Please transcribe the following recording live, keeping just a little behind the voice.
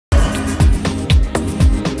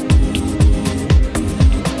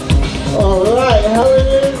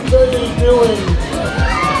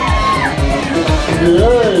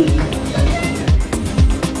good.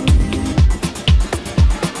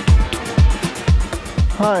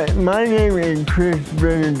 Hi, my name is Chris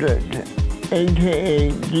Ventura,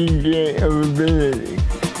 aka DJ of Ability.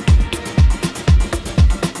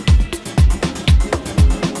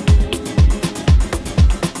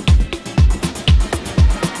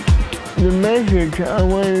 The message I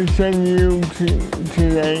want to send you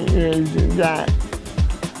today is that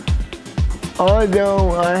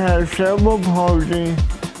although I have cerebral palsy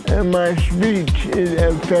and my speech is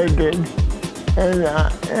affected and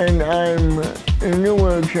I'm in a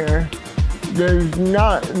wheelchair, does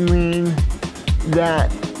not mean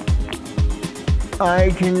that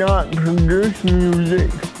I cannot produce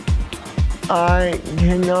music. I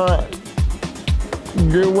cannot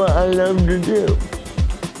do what I love to do.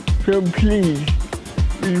 So please,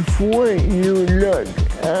 before you look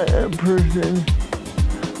at a person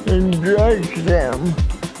and judge them,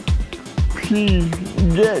 please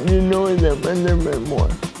get to know them a little bit more.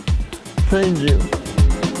 Thank you.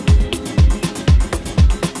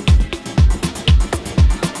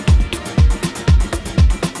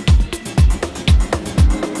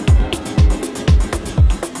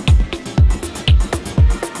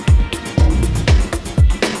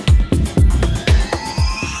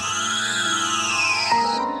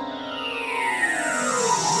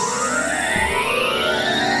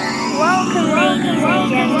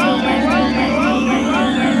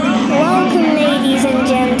 Welcome, ladies and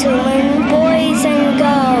gentlemen, boys and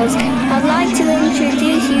girls. I'd like to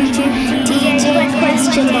introduce you to DJ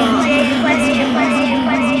Question Mark.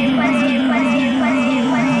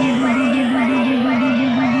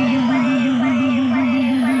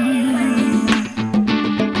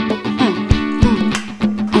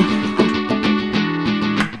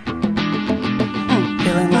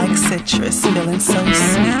 Feeling like citrus, feeling so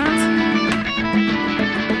sweet.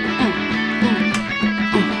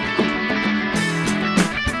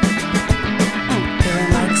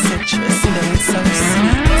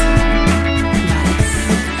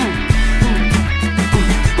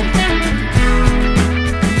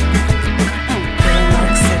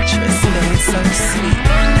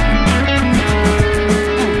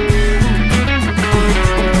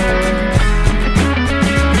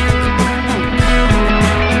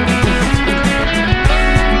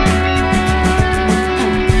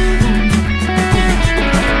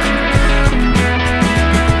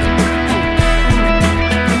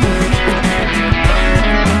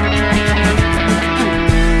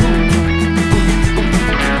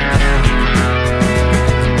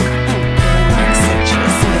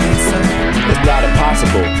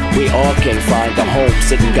 We all can find a home,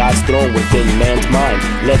 sitting God's throne within man's mind.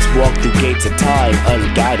 Let's walk through gates of time,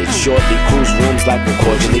 unguided. Shortly cruise rooms like we're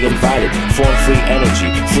cordially invited. Form free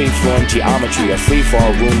energy, free-flowing geometry, a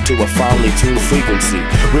free-fall room to a finely tuned frequency.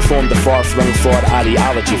 Reform the far-flung flawed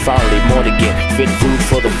ideology, finally more to get. Fit food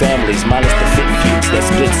for the families, minus the fit feuds that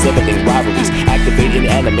split sibling rivalries. Activate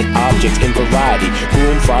inanimate objects in variety.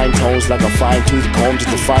 Groom fine tones like a fine-tooth comb,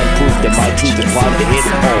 just to find proof that my truth is primed to hit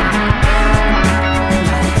home.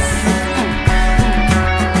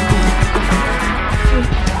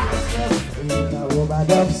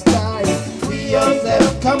 Free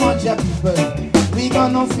yourself, come on, ya people. We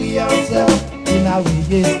gonna free ourselves in a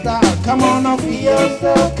reggae style. Come on, now free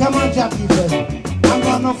yourself, come on, ya people. I'm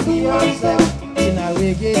gonna free yourself in a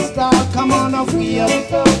reggae style. Come on, now free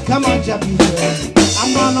yourself, come on, ya people.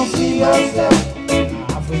 I'm gonna free yourself in a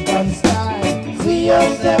African style. Free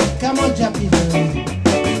yourself, come on, ya people.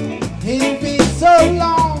 It's been so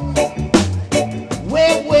long,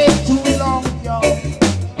 way too long, y'all.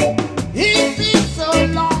 It's been so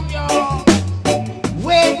long, y'all.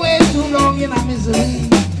 Way too long in a misery.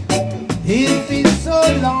 It's been so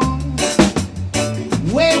long.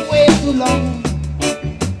 Way too long.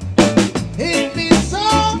 It's been so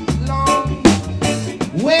long.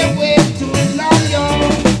 Way too long, y'all.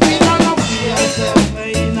 We gonna free ourselves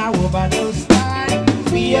in a overdose time.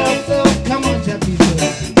 Free yourself, come on, ya people.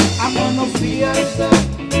 I'm gonna free yourself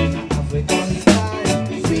in a African style.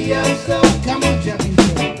 Free yourself, come on, ya people.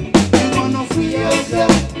 Free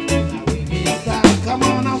yourself, come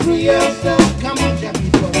on and free yourself, come on, ya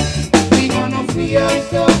people. We gonna free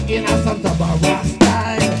yourself in a Santa Barbara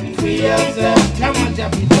style. Free yourself, come on, ya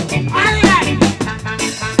people. Alright.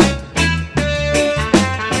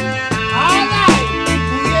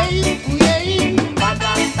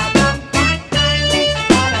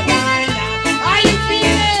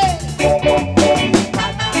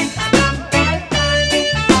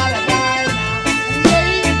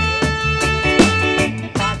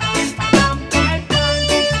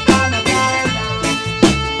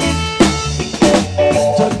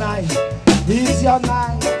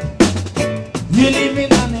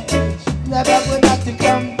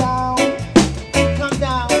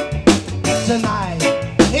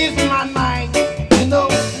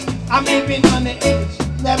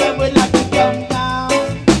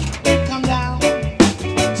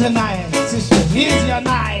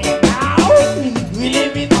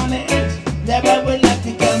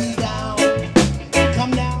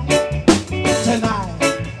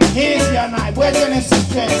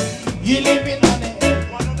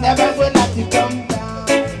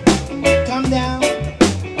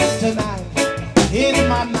 in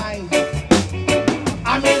my mind.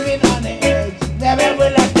 I'm living on the edge, never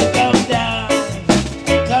will let you come down.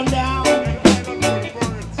 Come down.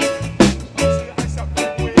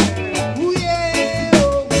 Ooh yeah,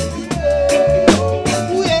 oh, ooh yeah, oh,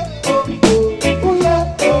 ooh yeah, oh, ooh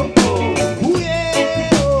yeah, oh, ooh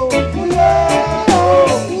yeah, oh, ooh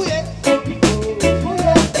yeah,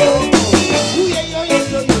 ooh yeah, yo yo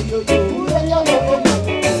yo yo yo yo, ooh yeah, yo yo yo,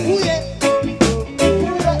 ooh yeah, ooh yeah, oh, ooh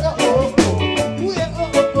yeah, oh, ooh yeah,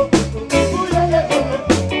 oh, ooh yeah.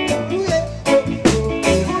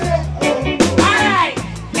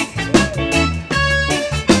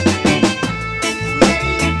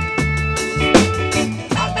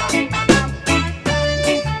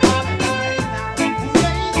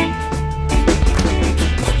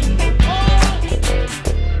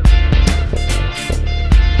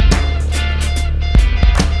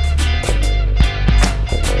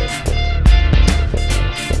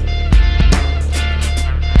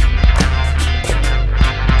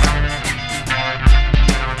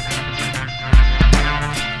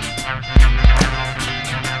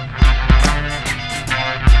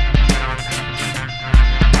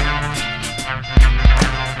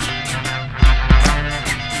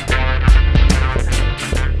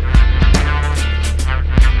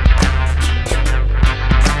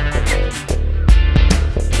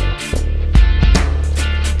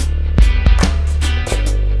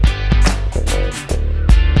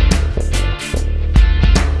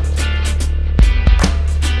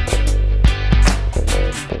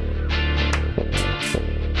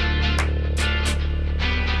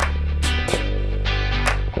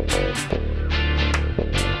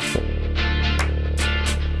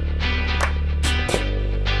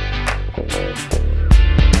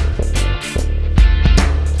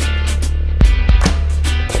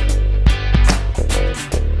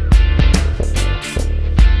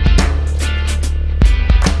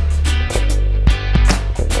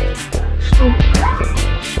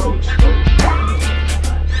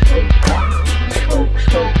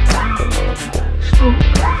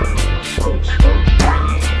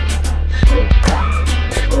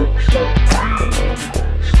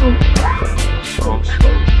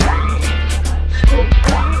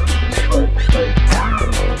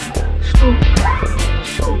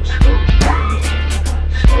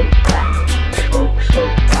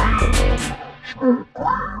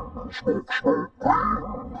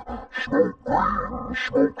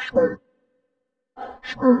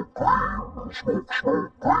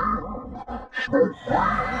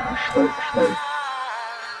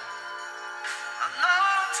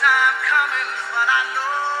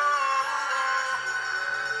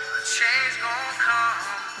 Change gon' come.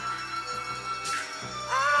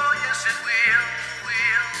 Oh, yes it will,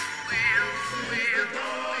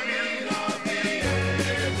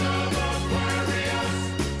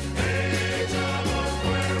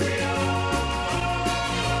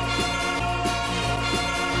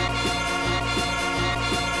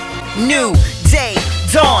 New day,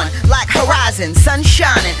 dawn, like horizon, sun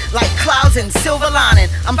shining, like clouds and silver lining.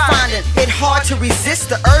 I'm finding it hard to resist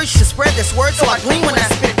the urge to spread this word, so I glean when I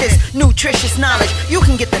spit this nutritious knowledge. You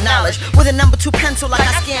can get the knowledge with a number 2 pencil like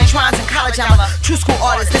I scan trines in college. I'm a true school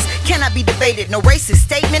artist, this cannot be debated. No racist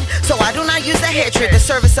statement, so I do not use the hair trigger. The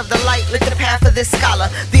service of the light lit the path of this scholar,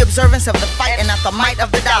 the observance of the fight and not the might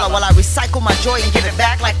of the dollar. While I recycle my joy and give it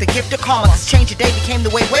back like the gift of karma, cause change a day became the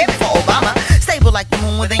way before Obama. Stable like the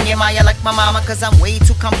moon within your Maya like my mama, cause I'm way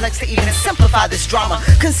too complex to even simplify this drama.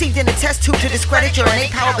 Conceived in a test tube to discredit your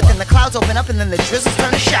innate power, but then the clouds open up and then the drizzles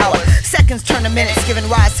turn to shower. Seconds turn to minutes, giving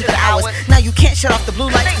rise to the hours. Now you can't shut off the blue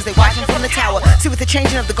lights cause they watching from the tower. See, with the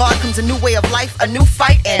changing of the guard comes a new way of life, a new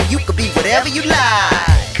fight, and you could be whatever you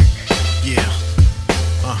like. Yeah.